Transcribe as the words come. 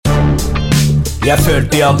Jeg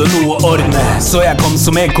følte jeg hadde noe å ordne, så jeg kom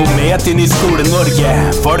som en komet inn i Skole-Norge.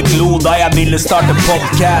 Folk lo da jeg ville starte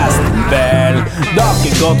podcast. Vel, det har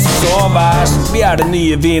ikke gått så verst. Vi det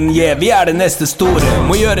nye Vinje, vi det neste store.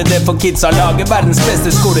 Må gjøre det for kidsa, lage verdens beste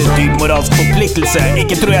skole. Dyp moralsk forpliktelse,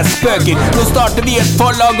 ikke tror jeg spøker. Nå starter vi et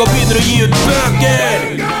forlag og begynner å gi ut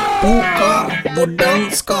bøker. Boka Hvordan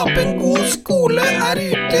skape en god skole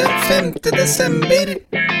ute 5. desember.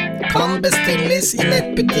 Kan bestilles i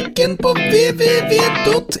nettbutikken på www.ebsn.no.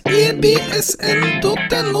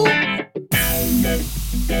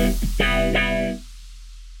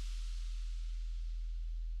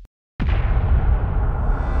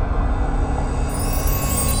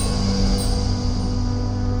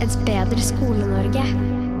 Et bedre Skole-Norge.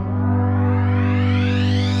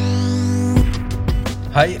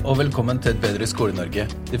 Hei og velkommen til Et bedre Skole-Norge.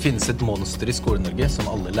 Det finnes et monster i Skole-Norge som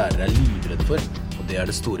alle lærere livredde for, og det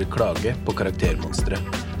det store klage på karaktermonsteret.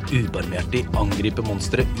 Ubarmhjertig angriper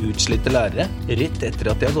monsteret utslitte lærere rett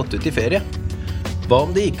etter at de har gått ut i ferie. Hva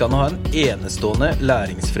om det ikke kan ha en enestående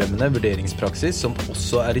læringsfremmende vurderingspraksis som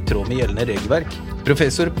også i tråd med gjeldende regelverk?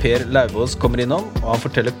 Professor Per Lauvås kommer innom, og han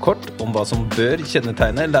forteller kort om hva som bør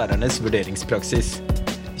kjennetegne lærernes vurderingspraksis.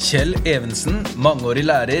 Kjell Evensen, mangeårig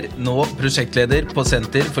lærer, nå prosjektleder på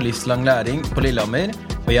Senter for livslang læring på Lillehammer,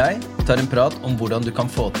 og jeg tar en prat om hvordan du kan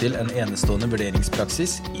få til en enestående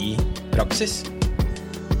vurderingspraksis i praksis.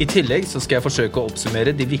 I tillegg så skal jeg forsøke å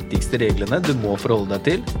oppsummere de viktigste reglene du må forholde deg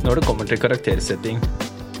til når det kommer til karaktersetting.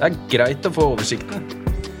 Det greit å få oversikten.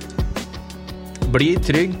 Bli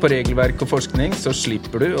trygg på regelverk og forskning, så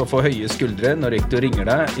slipper du å få høye skuldre når rektor ringer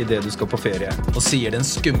deg i det du skal på ferie. Og sier den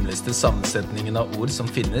skumleste sammensetningen av ord som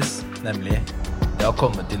finnes, nemlig det har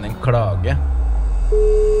kommet inn en klage.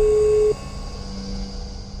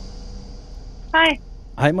 Hei.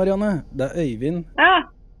 Hei Marianne, det Øyvind.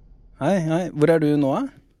 Ja. Hei, hvor du nå?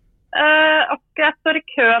 Jeg står i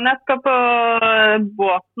køen. Jeg skal på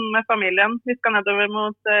båten med familien. Vi skal nedover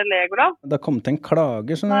mot Legoland. Det har kommet en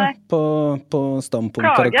klage på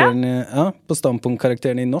standpunktkarakteren, på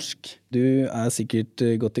standpunktkarakteren i norsk. Du sikkert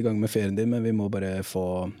godt i gang med ferien din, men vi må bare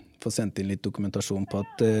få sendt inn litt dokumentasjon på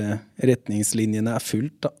at retningslinjene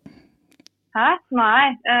fullt da. Hæ? Nei.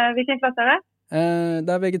 Hvilken klasse det?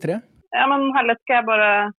 Det VG3. Ja, men heller skal jeg bare...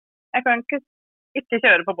 Jeg kan ikke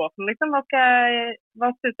kjøre på båten, liksom. Hva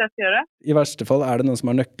synes jeg skal gjøre? I verste fall, det noen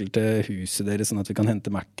som har nøkkel til huset deres, sånn at vi kan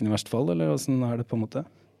hente Mac'en i verste fall, eller hvordan det på en måte?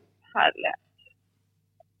 Herlig.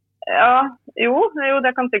 Ja, jo,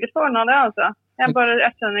 det kan sikkert få ordnet det, altså. Jeg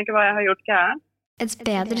skjønner ikke hva jeg har gjort her. Et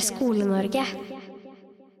bedre Skole-Norge.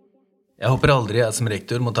 Jeg håper aldri jeg som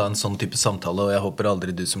rektor må ta en sånn type samtale, og jeg håper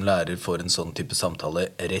aldri du som lærer får en sånn type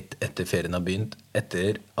samtale rett etter ferien har begynt,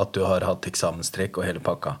 etter at du har hatt eksamenstrekk og hele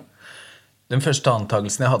pakka. Den første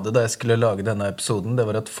antagelsen jeg hadde da jeg skulle lage denne episoden, det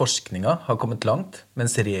var at forskninga har kommet langt,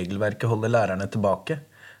 mens regelverket holder lærerne tilbake.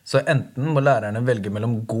 Så enten må lærerne velge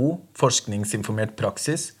mellom god, forskningsinformert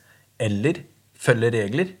praksis, eller følge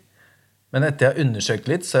regler. Men etter jeg har undersøkt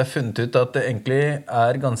litt, så har jeg funnet ut at det egentlig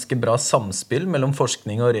ganske bra samspill mellom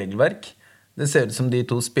forskning og regelverk. Det ser ut som de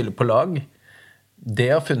to spiller på lag. Det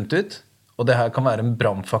jeg har funnet ut, og det her kan være en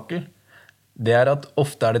brannfakkel, det at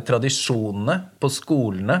ofte det tradisjonene på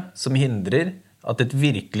skolene som hindrer at et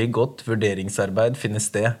virkelig godt vurderingsarbeid finner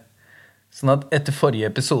sted. Sånn at etter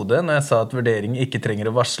forrige episode, når jeg sa at vurdering ikke trenger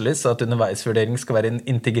å varsles, at underveisvurdering skal være en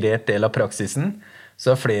integrert del av praksisen,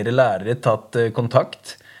 så har flere lærere tatt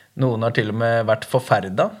kontakt. Noen har til og med vært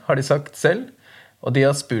forferdet, har de sagt selv. Og de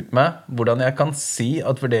har spurt meg hvordan jeg kan si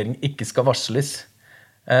at vurdering ikke skal varsles.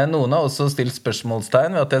 Noen har også stilt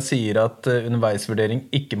spørsmålstegn ved at jeg sier at underveisvurdering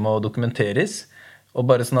ikke må dokumenteres, og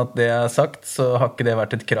bare sånn at det sagt, så har ikke det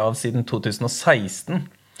vært et krav siden 2016.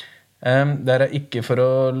 Det ikke for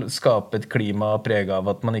å skape et klima preget av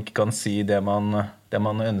at man ikke kan si det man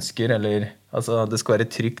ønsker, eller altså det skal være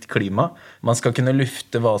et trygt klima. Man skal kunne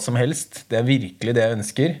lufte hva som helst, det virkelig det jeg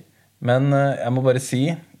ønsker, men jeg må bare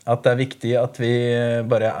si at det viktig at vi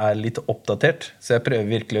bare litt oppdatert, så jeg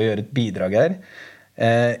prøver virkelig å gjøre et bidrag her.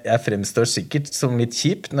 Jeg fremstår sikkert som litt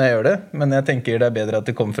kjip når jeg gjør det, men jeg tenker det bedre at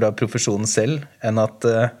det kommer fra profesjonen selv enn at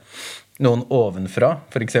noen ovenfra,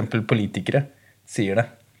 for eksempel politikere, sier det.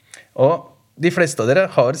 Og de fleste av dere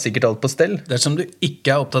har sikkert alt på stell. Dersom du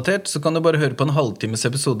ikke oppdatert, så kan du bare høre på en halvtimes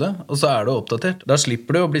episode, og så du oppdatert. Da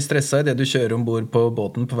slipper du å bli stresset i det du kjører ombord på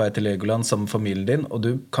båten på vei til Legoland sammen med familien din, og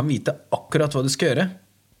du kan vite akkurat hva du skal gjøre.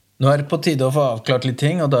 Nå det på tide å få avklart litt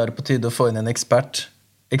ting, og da det på tide å få inn en ekspert.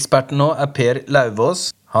 Eksperten nå Per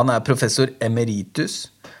Lauvås. Han professor emeritus.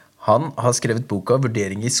 Han har skrevet boka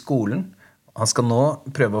 «Vurdering i skolen». Han skal nå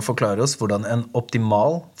prøve å forklare oss hvordan en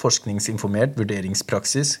optimal forskningsinformert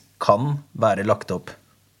vurderingspraksis kan være lagt opp.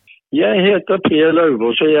 Jeg heter Per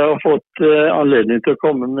Lauvås, og jeg har fått anledning til å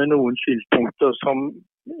komme med noen synspunkter som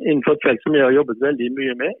innenfor et felt som jeg har jobbet veldig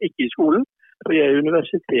mye med, ikke i skolen. For jeg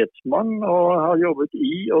universitetsmann og har jobbet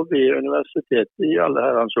i og ved universitetet i alle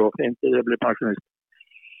herrens år, inntil jeg ble pensjonist.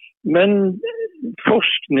 Men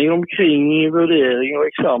forskning omkring vurdering og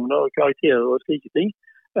eksamener og karakterer og slike ting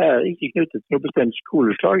ikke knyttet til noe bestemt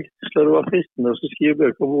skoleslag. Så det var fristende å skrive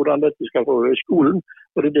bøker om hvordan dette skal foregå i skolen,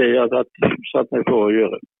 og det jeg har satt meg for å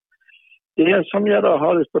gjøre. Det som jeg da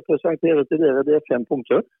har lyst til å presentere til dere, det 5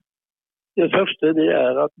 punkter. Det første det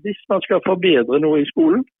at hvis man skal forbedre noe i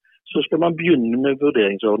skolen, så skal man begynne med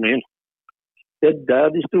vurderingsordningen. Det der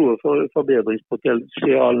de store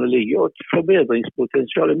forbedringspotensialene ligger, og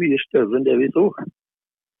forbedringspotensialet mye større enn det vi tror.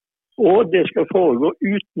 Og det skal foregå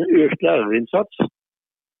uten økt lærerinnsats,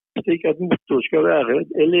 slik at mottoet skal være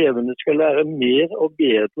elevene skal lære mer og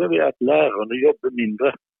bedre ved at lærerne jobber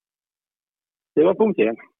mindre. Det var punkt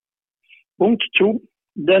 1. Punkt 2.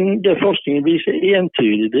 Det forskningen viser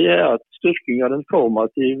entydig, det at styrking av den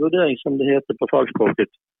formative vurdering, som det heter på fagspråket,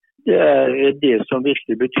 det det som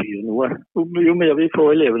virkelig betyr noe. Jo mer vi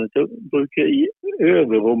får elevene til å bruke i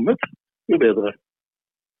øverommet, jo bedre.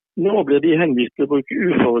 Nå blir de henvist til å bruke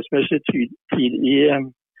uforholdsmessig tid i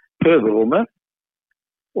prøverommet,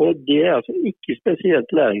 og det altså ikke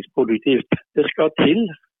spesielt læringsproduktivt. Det skal til,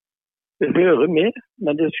 det hører med,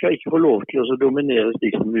 men det skal ikke få lov til å dominere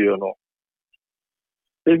slik som vi gjør nå.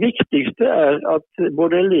 Det viktigste at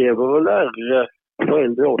både elever og lærere,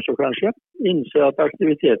 foreldre også kanskje, innser at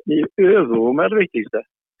aktiviteten i øverrommet det viktigste.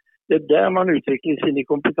 Det der man utvikler sine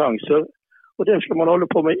kompetanser, og det skal man holde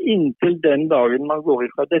på med inntil den dagen man går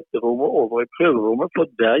fra dette rommet over i prøverommet, for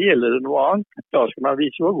der gjelder det noe annet. Da skal man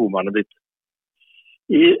vise hvor god man blitt.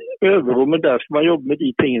 I øverrommet der skal man jobbe med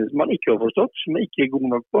de tingene som man ikke har forstått, som man ikke god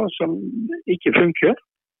nok på, som ikke funker,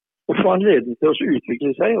 og få anledning til å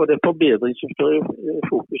utvikle seg, og det forbedring som står i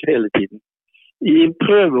fokus hele tiden. I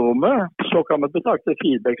prøverommet så kan man betrakte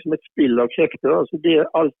feedback som et spill av krefter, altså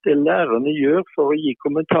alt det lærerne gjør for å gi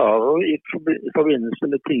kommentarer i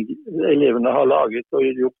forbindelse med ting elevene har laget og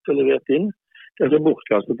gjort og levert inn. Det så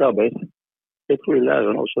bortkastet arbeid. Det tror jeg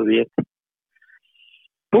lærerne også vet.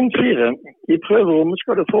 Punkt 4. I prøverommet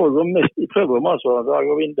skal det foregå mest, i prøverommet altså, da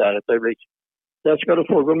går vi inn der et øyeblikk. Der skal det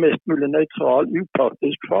foregå mest mulig nøytral,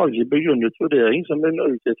 upartisk, faglig begrunnet vurdering som er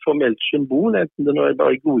ut et formelt symbol, enten det nå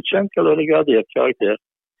bare godkjent eller det gradert karakter.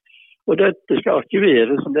 Og dette skal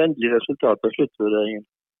arkiveres som det endelige resultatet av sluttvurderingen.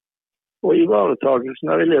 Og ivaretagelsen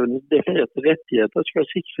av elevenes definerte rettigheter skal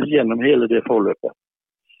sikres gjennom hele det forløpet.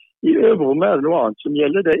 I øverrommet det noe annet som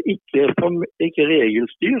gjelder, det ikke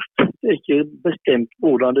regelstyrt, det ikke bestemt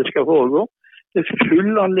hvordan det skal foregå. Det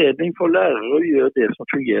full anledning for lærere å gjøre det som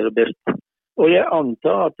fungerer best. Og jeg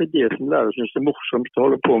antar at det som lærere synes er morsomt å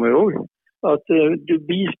holde på med også, at du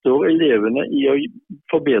bistår elevene i å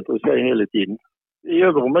forbedre seg hele tiden. I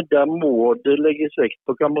øverrommet der må det legges vekt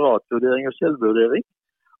på kameratvurdering og selvvurdering,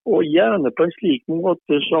 og gjerne på en slik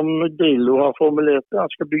måte som Drillo har formulert det,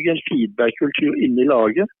 han skal bygge en feedback-kultur inn i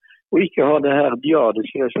laget, og ikke ha det her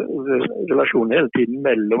diadiske relasjonen hele tiden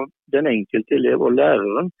mellom den enkelte elev og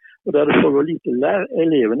læreren, og der det foregår lite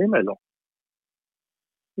elevene imellom.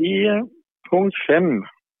 I punkt 5.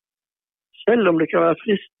 Selv om det kan være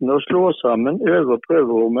fristende å slå sammen øver- og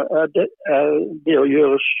prøverommet, det å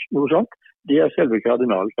gjøre noe sånt, det selve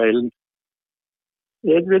kardinalfeilen.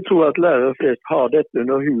 Jeg vil tro at lærere flest har dette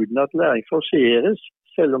under huden, at læring forseres,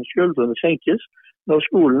 selv om skuldrene senkes, når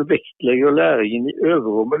skolen vektlegger læringen i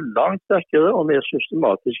øverrommet langt sterkere og mer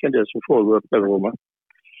systematisk enn det som foregår i prøverommet.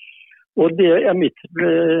 Og det mitt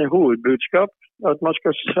hovedbudskap, at man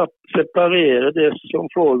skal separere det som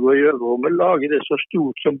foregår i øverrommet, lage det så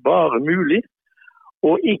stort som bare mulig,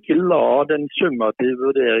 og ikke la den summative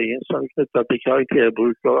vurderingen som knyttet til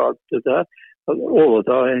karakterbruk og alt det der,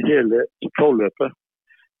 overta hele forløpet.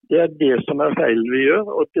 Det det som feilen vi gjør,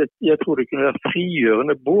 og jeg tror det kunne være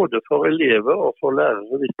frigjørende både for elever og for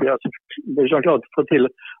lærere, hvis de har klart å få til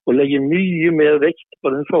å legge mye mer vekt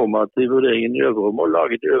på den formative vurderingen i øverrommet, og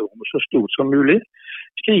lage det øverrommet så stort som mulig,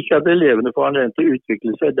 slik at elevene får anledning til å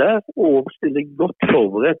utvikle seg der, og stille godt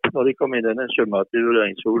forberedt når de kommer inn i den summative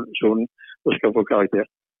vurderingssonen og skal få karakter.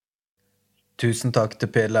 Tusen takk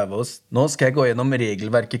til Per Lauvås. Nå skal jeg gå gjennom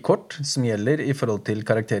regelverket kort som gjelder i forhold til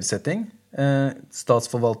karaktersetting.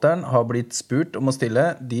 Statsforvalteren har blitt spurt om å stille.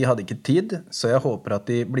 De hadde ikke tid, så jeg håper at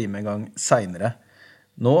de blir med en gang senere.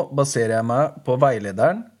 Nå baserer jeg meg på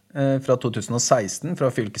veilederen fra 2016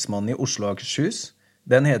 fra Fylkesmannen i Oslo og Akershus.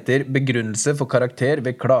 Den heter «Begrunnelse for karakter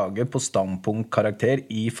ved klage på standpunktkarakter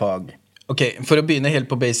i fag». Ok, for å begynne helt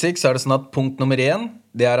på basic, så det sånn at punkt nummer 1,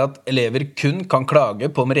 det at elever kun kan klage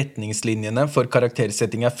på om retningslinjene for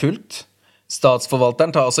karaktersetting fulgt.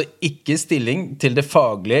 Statsforvalteren tar altså ikke stilling til det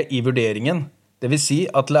faglige I vurderingen. Det vil si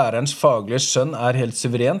at lærerens faglige skjønn helt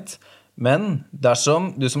suverent, men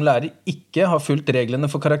dersom du som lærer ikke har fulgt reglene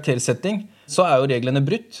for karaktersetting, så jo reglene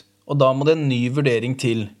brutt, og da må det en ny vurdering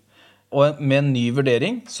til. Og med en ny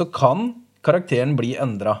vurdering så kan karakteren bli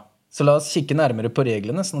endret. Så la oss kikke nærmere på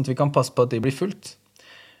reglene, sånn at vi kan passe på at de blir fulgt.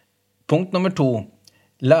 Punkt nummer 2.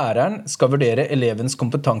 Læreren skal vurdere elevens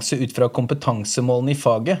kompetanse ut fra kompetansemålene I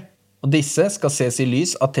faget, og disse skal ses I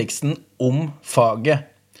lys av teksten om faget.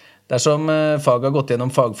 Dersom faget har gått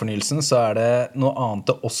gjennom fagfornyelsen, så det noe annet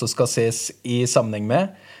det også skal ses I sammenheng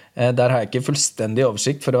med. Der har jeg ikke fullstendig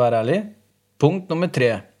oversikt, for å være ærlig. Punkt nummer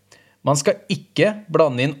 3. Man skal ikke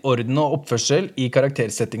blande inn orden og oppførsel I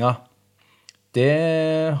karaktersettinga. Det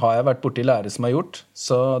har jeg vært borte I lærere som har gjort,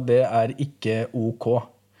 så det ikke ok.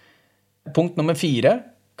 Punkt nummer 4.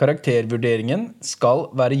 Karaktervurderingen skal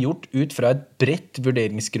være gjort ut fra et bredt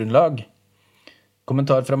vurderingsgrunnlag.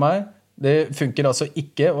 Kommentar fra meg. Det funker altså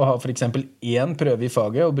ikke å ha for eksempel en prøve I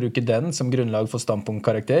faget og bruke den som grunnlag for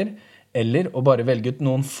standpunktkarakter, eller å bare velge ut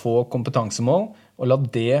noen få kompetansemål og la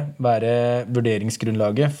det være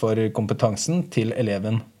vurderingsgrunnlaget for kompetansen til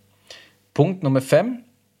eleven. Punkt nummer 5.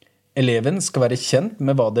 Eleven skal være kjent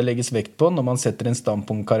med hva det legges vekt på når man setter en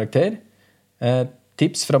standpunktkarakter.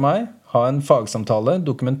 Tips fra meg, ha en fagsamtale,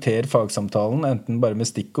 dokumenter fagsamtalen enten bare med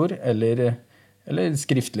stikkord eller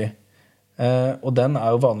skriftlig. Og den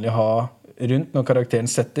jo vanlig å ha rundt når karakteren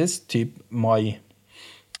settes, typ mai.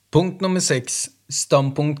 Punkt nummer 6.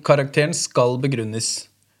 Standpunktkarakteren skal begrunnes.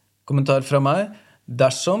 Kommentar fra meg,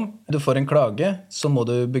 dersom du får en klage, så må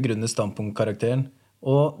du begrunne standpunktkarakteren.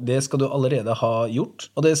 Og det skal du allerede ha gjort.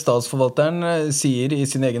 Og det statsforvalteren sier I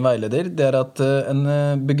sin egen veileder, det at en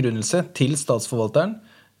begrunnelse til statsforvalteren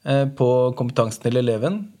på kompetansen til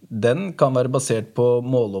eleven, den kan være basert på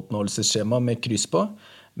måloppnåelsesskjema med kryss på,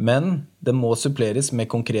 men den må suppleres med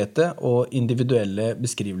konkrete og individuelle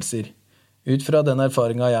beskrivelser. Ut fra den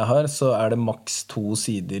erfaringen jeg har, så det maks 2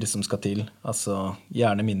 sider som skal til, altså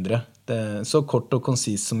gjerne mindre. Det så kort og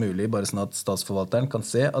konsist som mulig, bare sånn at statsforvalteren kan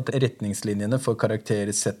se at retningslinjene for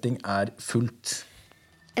karaktersetting fulgt.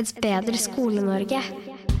 Et bedre Skole-Norge.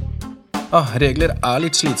 Regler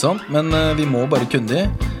litt slitsomt, men vi må bare kunne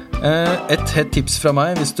de. Et hett tips fra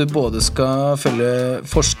meg, hvis du både skal følge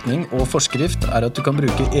forskning og forskrift, at du kan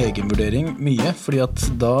bruke egenvurdering mye, fordi at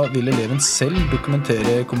da vil eleven selv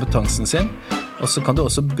dokumentere kompetansen sin, og så kan du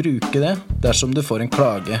også bruke det dersom du får en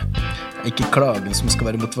klage. Ikke klagen som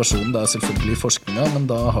skal være motivasjonen, det selvfølgelig forskningen, men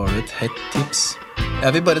da har du et hett tips.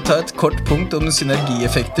 Jeg vil bare ta et kort punkt om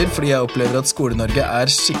synergieffekter, fordi jeg opplever at Skole-Norge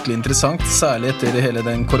skikkelig interessant, særlig etter hele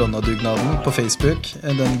den koronadugnaden på Facebook,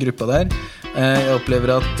 den gruppa der. Jeg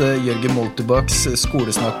opplever at Jørgen Moltebaks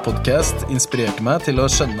Skolesnakk-podcast inspirerte meg til å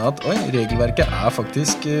skjønne at regelverket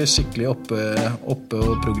faktisk skikkelig oppe og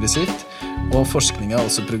progressivt, og forskningen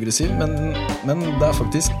også progressiv, men det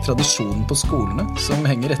faktisk tradisjonen på skolene som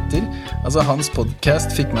henger etter. Altså hans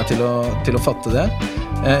podcast fikk meg til å fatte det.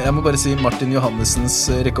 Jeg må bare si Martin Johannessens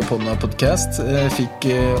Rekk opp hånda podcast fikk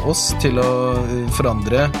oss til å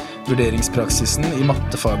forandre vurderingspraksisen I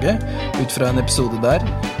mattefaget ut fra en episode der.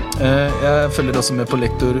 Jeg følger også med på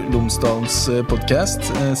lektor Lomsdalens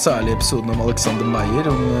podcast, særlig episoden om Alexander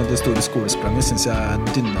Meyer om det store skolespranget synes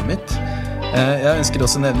jeg dynamitt. Jeg ønsker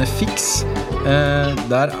også å nevne Fix.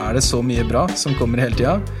 Der det så mye bra som kommer hele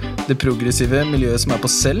tiden. Det progressive miljøet som på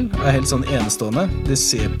selv helt sånn enestående. Det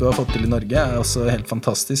CEPU har fått til I Norge også helt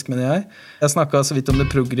fantastisk, mener jeg. Jeg snakket så vidt om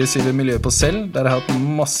det progressive miljøet på selv. Der har jeg hatt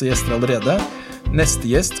masse gjester allerede.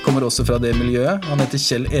 Neste gjest kommer også fra det miljøet. Han heter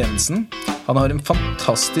Kjell Evensen. Han har en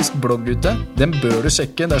fantastisk blogg ute. Den bør du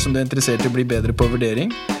sjekke dersom du interessert I å bli bedre på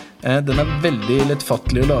vurdering. Den veldig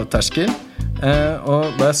lettfattelig og lavterskel.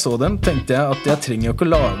 Og da jeg så den, tenkte jeg at jeg trenger jo ikke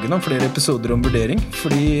å lage noen flere episoder om vurdering,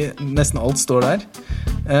 fordi nesten alt står der.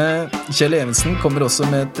 Kjell Evensen kommer også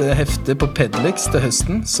med et hefte på Pedlex til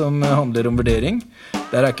høsten som handler om vurdering.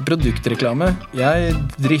 Det ikke produktreklame. Jeg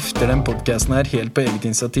drifter den podcasten her helt på eget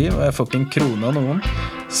initiativ, og jeg får ikke en krone av noen.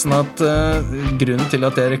 Sånn at grunnen til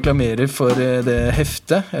at jeg reklamerer for det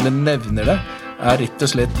heftet, eller nevner det, rett og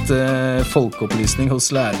slett folkeopplysning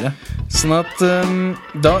hos lærere. Sånn at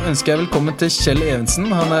da ønsker jeg velkommen til Kjell Evensen.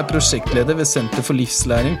 Han prosjektleder ved Senter for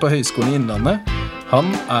livslæring på Høgskolen I Innlandet.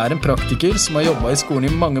 Han en praktiker som har jobbet I skolen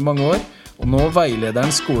I mange, mange år, og nå veileder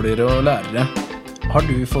han skoler og lærere. Har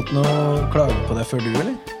du fått noe klage på det før du,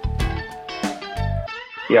 eller?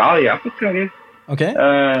 Ja, jeg har fått klager. Okay.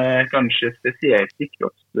 Kanskje spesielt I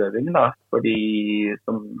kroppsøving da, fordi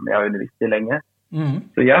som jeg har undervist I lenge,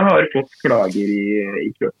 Så jeg har fått klager i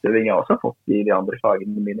kroppsøving, jeg har også fått i de andre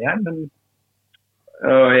fagene mine her, men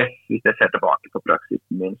hvis jeg ser tilbake på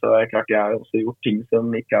praksisen min, så er det klart jeg har også gjort ting som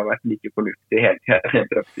ikke har vært like fornuftig helt i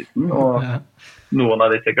praksisen, og noen av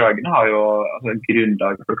disse klagene har jo, altså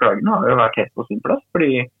grunnlaget for klagene har jo vært helt på sin plass,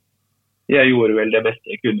 fordi jeg gjorde vel det beste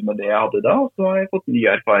jeg kunne med det jeg hadde da, og så har jeg fått ny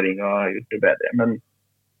erfaring og gjort det bedre, men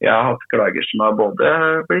jeg har hatt klager som har både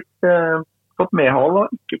fått medhold og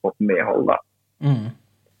ikke fått medhold da.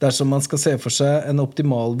 Dersom man skal se for seg en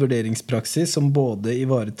optimal vurderingspraksis som både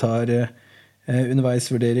ivaretar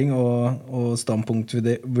underveisvurdering og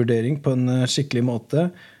standpunktvurdering på en skikkelig måte,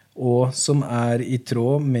 og som i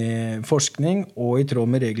tråd med forskning og i tråd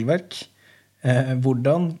med regelverk,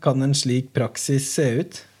 hvordan kan en slik praksis se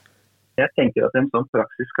ut? Jeg tenker at en sånn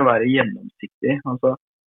praksis skal være gjennomsiktig. Altså,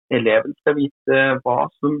 eleven skal vite hva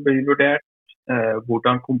som blir vurdert,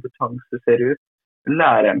 hvordan kompetanse ser ut.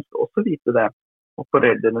 Læreren skal også vite det, og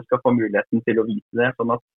foreldrene skal få muligheten til å vite det,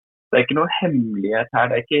 sånn at det ikke noe hemmelighet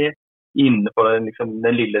her. Det ikke inne på den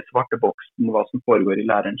lille svarte boksen hva som foregår i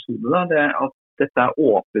lærerens hode. Det at dette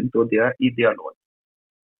åpent og i dialog.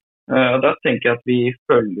 Da tenker jeg at vi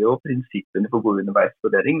følger jo prinsippene for god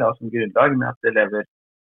underveisvurdering da, som grunnlag, med at elever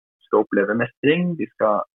skal oppleve mestring, de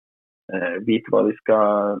skal vite hva de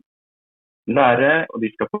skal lære, og de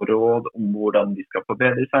skal få råd om hvordan de skal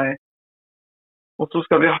forbedre seg. Og så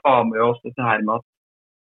skal vi ha med oss dette her med at,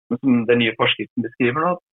 som den nye forskriften beskriver nå,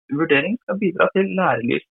 at vurdering skal bidra til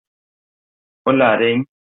lærelyst og læring,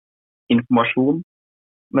 informasjon,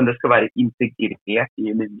 men det skal være integrert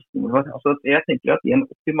i undervisningen. Altså, jeg tenker at i en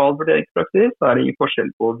optimal vurderingspraksis så det i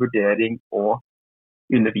forskjell på vurdering og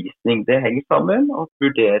undervisning. Det henger sammen, og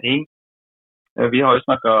vurdering, vi har jo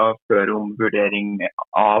snakket før om vurdering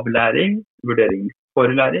av læring, vurdering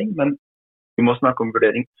for læring, men vi må snakke om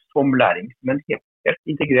vurdering som læring, som en helt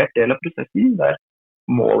integrert del av prosessen, der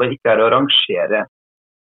målet ikke å rangere,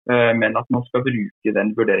 men at man skal bruke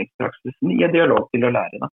den vurderingspraksisen i en dialog til å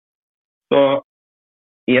lære. Da. Så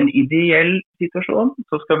i en ideell situasjon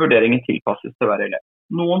så skal vurderingen tilpasses til hver elev.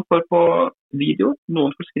 Noen får på video,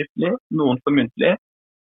 noen får skriftlig, noen får muntlig,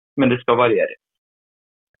 men det skal variere.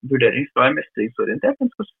 Vurdering skal være mestringsorientert,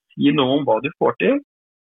 den skal si noe om hva du får til,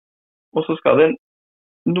 og så skal den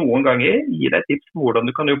noen ganger gi deg tips på hvordan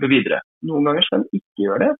du kan jobbe videre. Noen ganger skal den ikke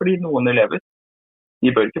gjøre det, fordi noen elever de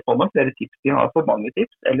bør ikke få noen flere tips, de har for mange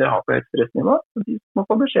tips, eller har for høyt stressnivå, så de må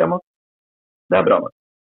få beskjed om at det bra nok.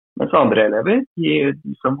 Mens andre elever,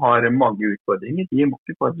 de som har mange utfordringer, de må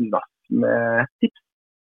ikke få et lass med tips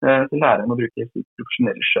til læreren å bruke sitt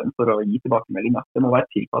profesjonelle skjønn for å gi tilbakemelding. Det må være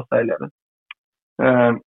tilpasset eleven.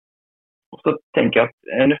 Og så tenker jeg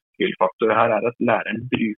at en nøkkelfaktor her at læreren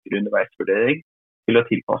bruker underveisvurdering til å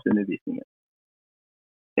tilpasse undervisningen.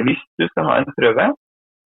 Hvis du skal ha en prøve,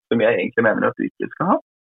 som jeg egentlig mener at du ikke skal ha,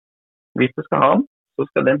 hvis du skal ha den, så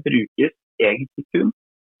skal den brukes egentlig kun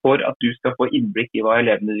for at du skal få innblikk i hva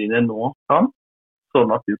elevene dine nå kan,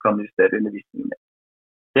 sånn at du kan justere undervisningen.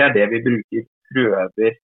 Det det vi bruker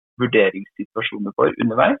prøver, vurderingssituasjoner for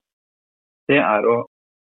underveis. Det å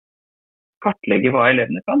kartlegge hva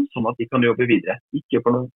elevene kan, sånn at de kan jobbe videre. Ikke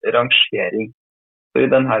for noen rangering. Så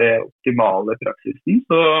i denne optimale praksisen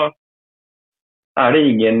så det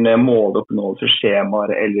ingen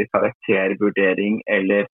måloppnåelsesskjemaer eller karaktervurdering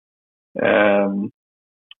eller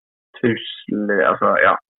trusler, altså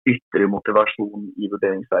ytre motivasjon i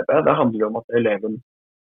vurderingsarbeid. Det handler om at eleven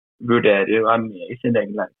vurderer og med i sin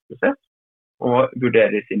egen læringsprosess, og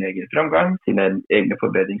vurderer sin egen framgang, sine egne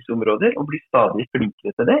forbedringsområder, og blir stadig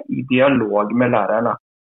flinkere til det i dialog med læreren.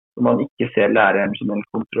 Så man ikke ser læreren som en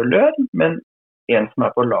kontrollør, men en som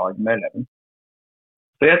på lag med eleven.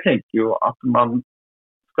 Så jeg tenker jo at man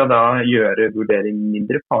skal da gjøre vurdering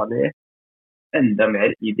mindre farlig, enda mer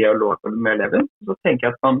i dialog med eleven. Så tenker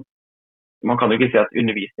jeg at man kan jo ikke si at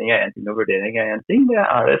undervisning en ting og vurdering en ting. Det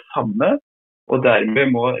det samme, og dermed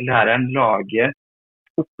må læreren lage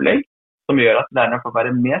opplegg som gjør at læreren får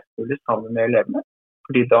være mest mulig sammen med elevene,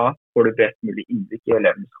 fordi da får du best mulig innblikk i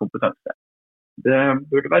elevenes kompetanse. Det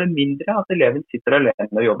burde være mindre at eleven sitter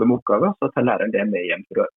alene og jobber med oppgaver, så tar læreren det med hjem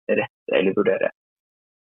for å rette eller vurdere.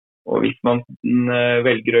 Og hvis man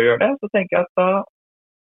velger å gjøre det, så tenker jeg at da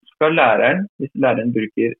skal læreren, hvis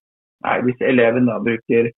eleven da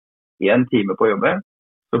bruker 1 time på å jobbe,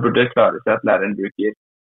 så burde det klare seg at læreren bruker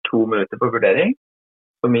 2 minutter på vurdering,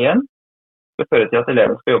 som igjen skal føre til at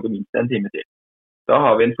eleven skal jobbe minst 1 time til. Da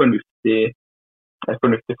har vi et fornuftig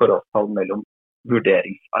forholdstall mellom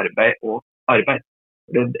vurderingsarbeid og arbeid.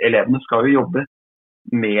 Elevene skal jo jobbe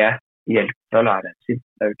med hjelp fra læreren sin.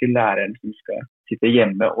 Det jo ikke læreren som skal sitte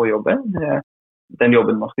hjemme og jobbe. den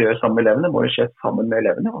jobben man skal gjøre sammen med elevene, må jo skje sammen med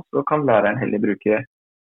elevene, og så kan læreren heller bruke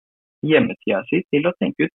hjemmetida si til å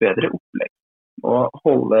tenke ut bedre opplegg, og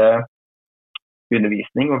holde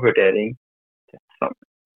undervisning og vurdering tett sammen.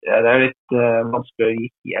 Ja, det litt vanskelig å gi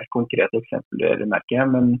helt konkrete eksempler, merker jeg,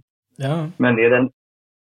 men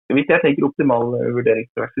hvis jeg tenker optimal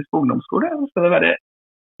vurderingspraksis på ungdomsskole, så skal det være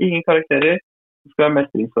ingen karakterer, det skal være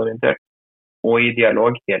mestringsorientert, og i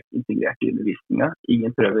dialog helt integrert i undervisningen,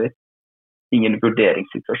 ingen prøver, ingen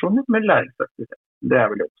vurderingssituasjoner, men læringsaktivitet. Det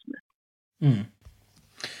vel oppsummert.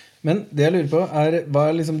 Men det jeg lurer på hva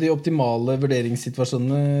liksom de optimale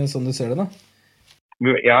vurderingssituasjonene som du ser det da?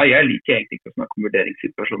 Ja, jeg liker egentlig ikke å snakke om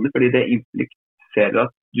vurderingssituasjoner, fordi det impliserer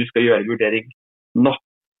at du skal gjøre vurdering nå,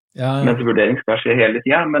 mens vurdering skal skje hele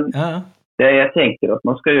tiden. Men det jeg tenker at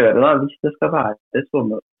man skal gjøre da, hvis det skal være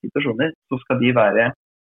sånne situasjoner, så skal de være,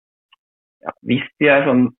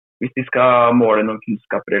 hvis de skal måle noen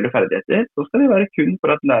kunnskaper eller ferdigheter, så skal de være kun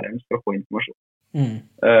for at læreren skal få informasjon,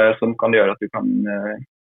 som kan gjøre at du kan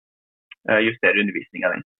justere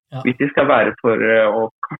undervisningen din. Hvis de skal være for å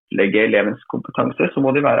kartlegge elevens kompetanse, så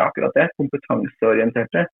må de være akkurat det,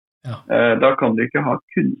 kompetanseorienterte. Da kan du ikke ha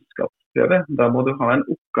kunnskapsprøve. Da må du ha en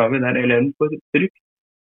oppgave der eleven får brukt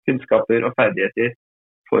kunnskaper og ferdigheter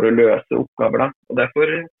for å løse oppgaver. Og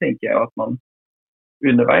derfor tenker jeg at man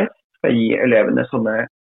underveis skal gi elevene sånne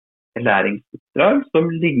læringsoppdrag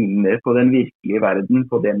som ligner på den virkelige verden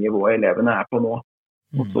på det nivået elevene på nå.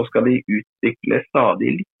 Og så skal de utvikle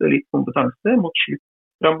stadig litt og litt kompetanse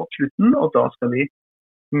fram mot slutten, og da skal de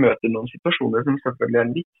møte noen situasjoner som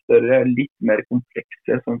selvfølgelig litt større, litt mer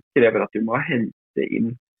komplekse, som krever at du må hente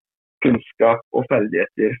inn kunnskap og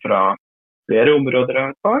ferdigheter fra flere områder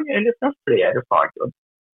av et fag, eller fra flere fag. Og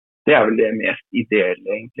det vel det mest ideelle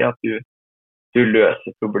egentlig, at du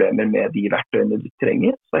løser problemer med de verktøyene du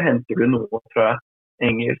trenger, så henter du noe fra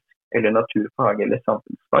engelsk, eller naturfag, eller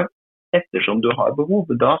samfunnsfag, ettersom du har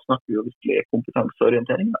behov. Da snakker vi jo virkelig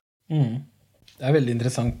kompetanseorientering da. Det veldig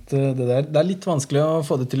interessant det der. Det litt vanskelig å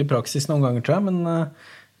få det til i praksis noen ganger, tror jeg, men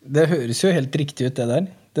det høres jo helt riktig ut det der.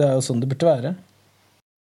 Det jo sånn det burde være.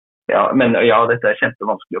 Ja, dette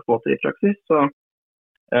kjempevanskelig å få til i praksis, så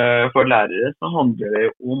for lærere så handler det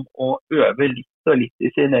om å øve litt og litt i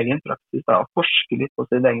sin egen praksis, da, forske litt på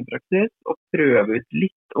sin egen praksis, og prøve ut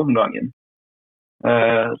litt om gangen.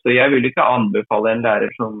 Så jeg vil ikke anbefale en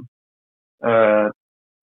lærer som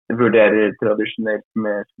vurderer tradisjonelt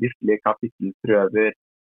med skriftlige kapittelprøver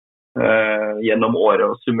gjennom året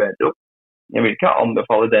og summerer opp. Jeg vil ikke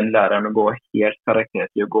anbefale den læreren å gå helt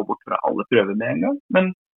karakterlig og gå bort fra alle prøver med en gang, men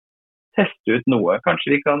teste ut noe.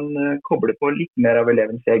 Kanskje vi kan koble på litt mer av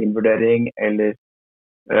elevens egen vurdering, eller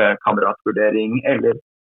kameratvurdering, eller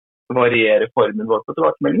variere formen vår på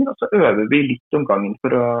tilbakemeldingen, og så øver vi litt om gangen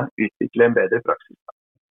for å utvikle en bedre praksis.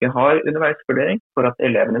 Vi har underveisvurdering for at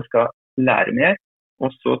elevene skal lære mer, og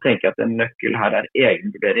så tenker jeg at en nøkkel her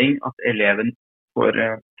egenvurdering, at eleven får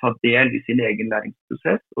ta del i sin egen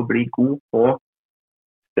læringsprosess og bli god på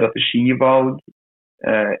strategivalg,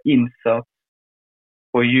 innsats,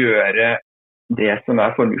 og gjøre det som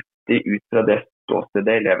fornuftig ut fra det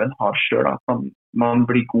ståstedet eleven har selv. At man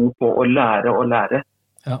blir god på å lære.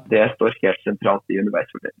 Ja. Det står helt sentralt i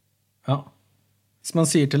underveisvurdering. Ja. Hvis man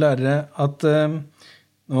sier til lærere at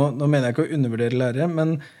nå mener jeg ikke å undervurdere lærere,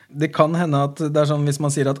 men det kan hende at det sånn hvis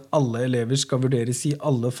man sier at alle elever skal vurderes i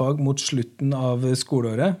alle fag mot slutten av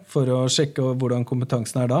skoleåret for å sjekke hvordan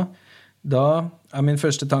kompetansen da min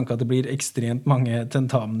første tanke at det blir ekstremt mange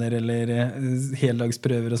tentamener eller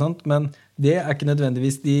heldagsprøver og sånt, men det ikke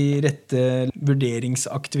nødvendigvis de rette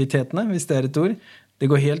vurderingsaktivitetene, hvis det et ord. Det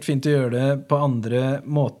går helt fint å gjøre det på andre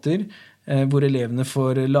måter, hvor elevene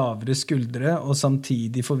får lavere skuldre og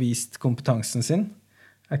samtidig får vist kompetansen sin.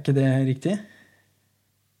 Ikke det riktig?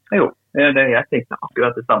 Jo, jeg tenkte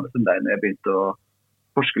akkurat det samme som deg når jeg begynte å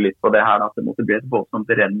forske litt på det her, at det måtte bli et voldsomt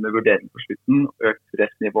renn med vurdering på slutten, økt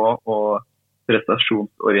stressnivå og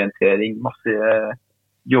prestasjonsorientering, masse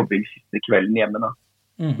jobbing siste kvelden hjemme. Da.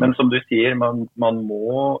 Men som du sier, man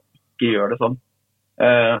må ikke gjøre det sånn.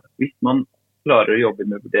 Hvis man klarer å jobbe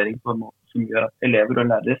med vurdering på en måte som gjør at elever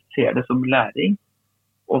og lærere ser det som læring,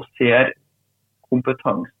 og ser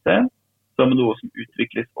kompetanse som noe som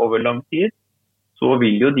utvikles over lang tid, så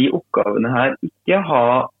vil jo de oppgavene her ikke ha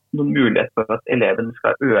noen mulighet for at eleven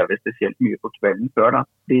skal øve spesielt mye på kvelden før. Da.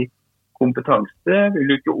 Fordi kompetanse vil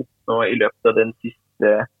du ikke oppnå i løpet av den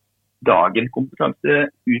siste dagen. Kompetanse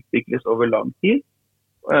utvikles over lang tid,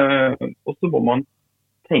 og så må man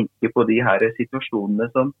tenke på de her situasjonene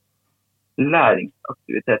som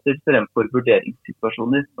læringsaktiviteter fremfor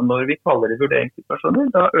vurderingssituasjoner. Og når vi kaller det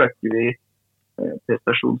vurderingssituasjoner, da øker vi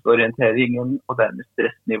prestasjonsorienteringen og dermed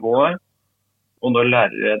stressnivået. Og når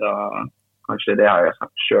lærere da, kanskje det har jeg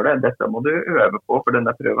sagt selv, dette må du øve på, for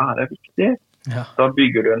denne prøven her viktig. Ja. Da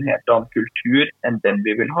bygger du en helt annen kultur enn den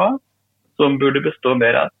vi vil ha, som burde bestå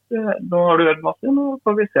mer at nå har du øvd masse, nå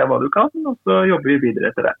får vi se hva du kan, og så jobber vi videre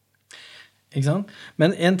etter det. Ikke sant?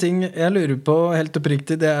 Men en ting jeg lurer på helt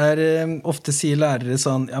oppriktig, det ofte sier lærere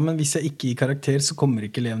sånn, ja, men hvis jeg ikke gir karakter, så kommer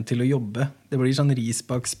ikke eleven til å jobbe. Det blir sånn ris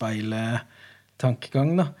bak speilet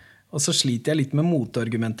tankegang da. Og så sliter jeg litt med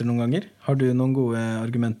motargumenter noen ganger. Har du noen gode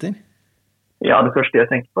argumenter? Ja, det første jeg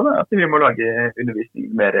tenker på er at vi må lage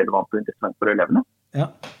undervisning mer relevant og interessant for elevene. Ja.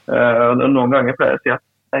 Noen ganger pleier jeg å si at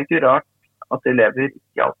det ikke rart at elever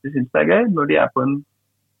ikke alltid synes det gøy når de på en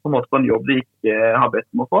måte på en jobb de ikke har bedt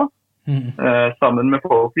om å få. Sammen med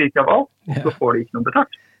folk vi ikke har valgt, så får de ikke noe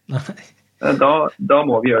betalt. Da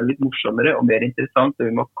må vi gjøre det litt morsommere og mer interessant, og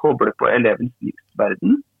vi må koble på elevens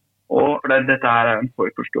livsverden. Og dette her en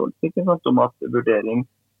forforståelse, ikke sant, om at vurdering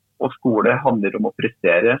og skole handler om å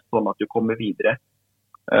prestere sånn at du kommer videre.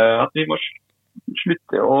 At vi må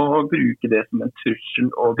slutte å bruke det som en trussel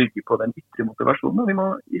og bygge på den ytre motivasjonen. Og vi må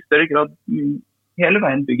i større grad hele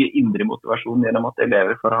veien bygge indre motivasjon gjennom at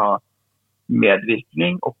elever får ha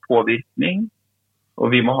medvirkning og påvirkning.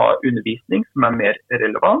 Og vi må ha undervisning som mer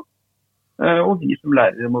relevant. Og vi som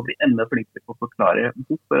lærere må bli enda flinkere på å forklare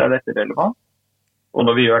hvorfor dette relevant. Og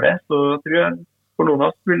når vi gjør det, så tror jeg for noen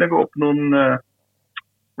av oss vil det gå opp noen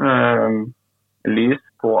lys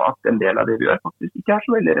på at en del av det vi gjør faktisk ikke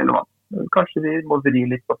så veldig relevant. Kanskje vi må vri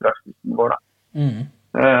litt på praksisen vår da.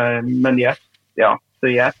 Men så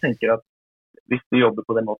jeg tenker at hvis vi jobber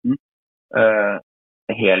på den måten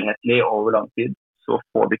helhetlig over lang tid, så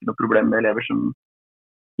får vi ikke noe problem med elever som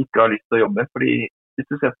ikke har lyst til å jobbe. Fordi hvis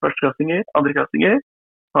du ser førsteklassinger, andreklassinger,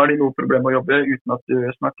 har de noe problem å jobbe uten at du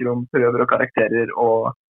snakker om prøver og karakterer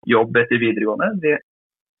og jobb etter videregående.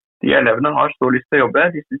 De elevene har så lyst til å jobbe,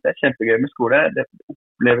 de synes det kjempegøy med skole, det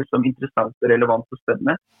oppleves som interessant og relevant og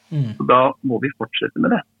spennende. Så da må vi fortsette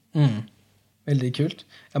med det. Veldig kult.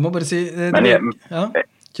 Jeg må bare si...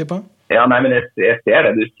 kjør på. Ja, nei, men jeg ser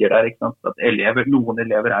det du sier der, ikke sant? At noen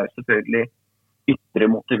elever jo selvfølgelig ytre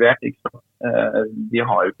motivert, ikke sant? De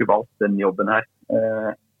har jo ikke valgt den jobben her.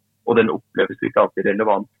 Og den oppleves ikke alltid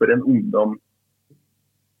relevant for en ungdom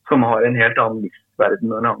som har en helt annen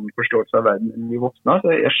livsverden og en annen forståelse av verden enn vi voksne.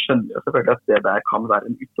 Så jeg skjønner jo selvfølgelig at det der kan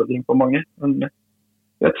være en utfordring for mange. Men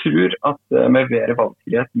jeg tror at med mer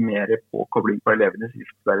valgfrihet, mer påkobling på elevenes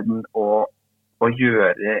livsverden og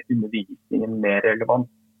gjøre undervisningen mer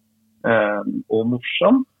relevant og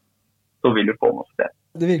morsom, så vil du få noe til det.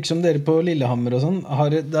 Det virker som dere på Lillehammer og sånn,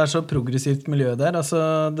 det så progressivt miljø der.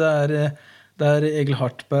 Altså, det Egil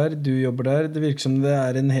Hartberg, du jobber der. Det virker som det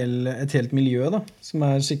et helt miljø da, som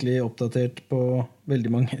skikkelig oppdatert på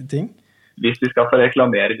veldig mange ting. Hvis vi skal få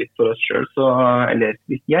reklamere litt for oss selv, eller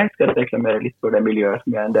hvis jeg skal reklamere litt for det miljøet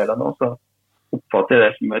som jeg en del av nå, så oppfatter jeg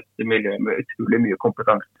det som et miljø med utrolig mye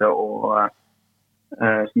kompetanse og,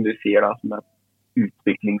 som du sier da, som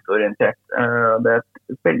utviklingsorientert. Det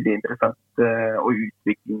et veldig interessant og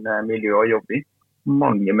utviklende miljø å jobbe i.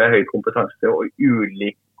 Mange med høy kompetanse og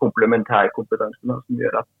ulik komplementær kompetanse, som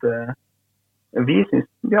gjør at vi synes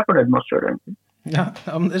vi fornøyd med oss selv. Ja,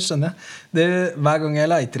 men det skjønner jeg. Hver gang jeg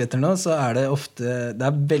leiter etter noe, så det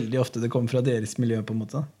veldig ofte det kommer fra deres miljø på en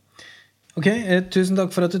måte. Ok, tusen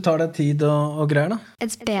takk for at du tar deg tid og greier da.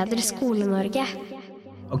 Et bedre Skole-Norge.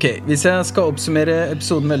 Ok, hvis jeg skal oppsummere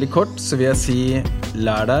episoden veldig kort, så vil jeg si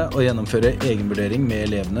lær deg å gjennomføre egenvurdering med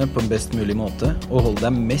elevene på en best mulig måte, og hold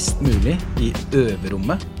deg mest mulig i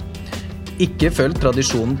øverommet. Ikke følg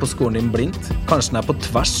tradisjonen på skolen din blindt, kanskje den på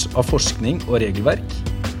tvers av forskning og regelverk.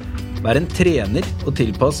 Vær en trener og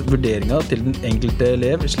tilpass vurderingen til den enkelte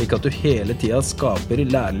elev slik at du hele tiden skaper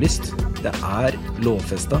lærelyst. Det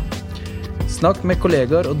lovfestet. Snakk med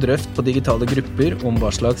kollegaer og drøft på digitale grupper om hva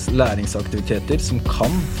slags læringsaktiviteter som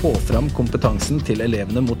kan få fram kompetansen til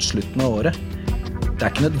elevene mot slutten av året. Det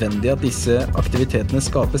ikke nødvendig at disse aktivitetene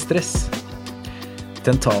skaper stress.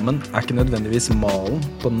 Tentamen ikke nødvendigvis malen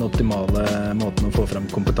på den optimale måten å få fram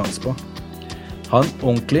kompetanse på. Ha en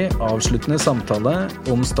ordentlig avsluttende samtale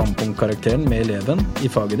om standpunktkarakteren med eleven i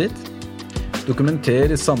faget ditt.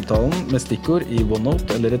 Dokumenter samtalen med stikkord i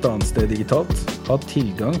OneNote eller et annet sted digitalt. Ha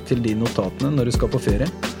tilgang til de notatene når du skal på ferie.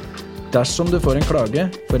 Dersom du får en klage,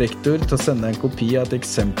 får rektor til å sende en kopi av et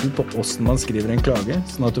eksempel på hvordan man skriver en klage,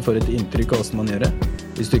 sånn at du får et inntrykk av hvordan man gjør det,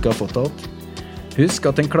 hvis du ikke har fått alt. Husk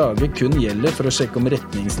at en klage kun gjelder for å sjekke om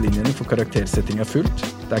retningslinjene for karaktersetting fulgt.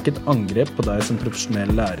 Det ikke et angrep på deg som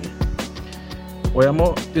profesjonell lærer. Og jeg må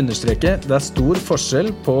understreke, det stor forskjell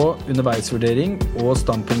på underveisvurdering og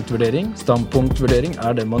standpunktvurdering. Standpunktvurdering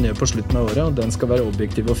det man gjør på slutten av året, og den skal være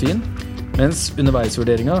objektiv og fin. Mens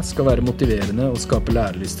underveisvurderingen skal være motiverende og skape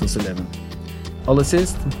lærelyst hos eleven. Aller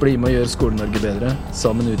sist, bli med og gjør Skole-Norge bedre.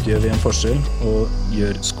 Sammen utgjør vi en forskjell og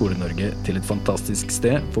gjør Skole-Norge til et fantastisk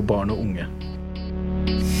sted for barn og unge.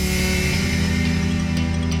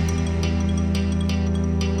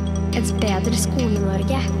 Et bedre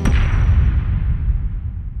Skole-Norge.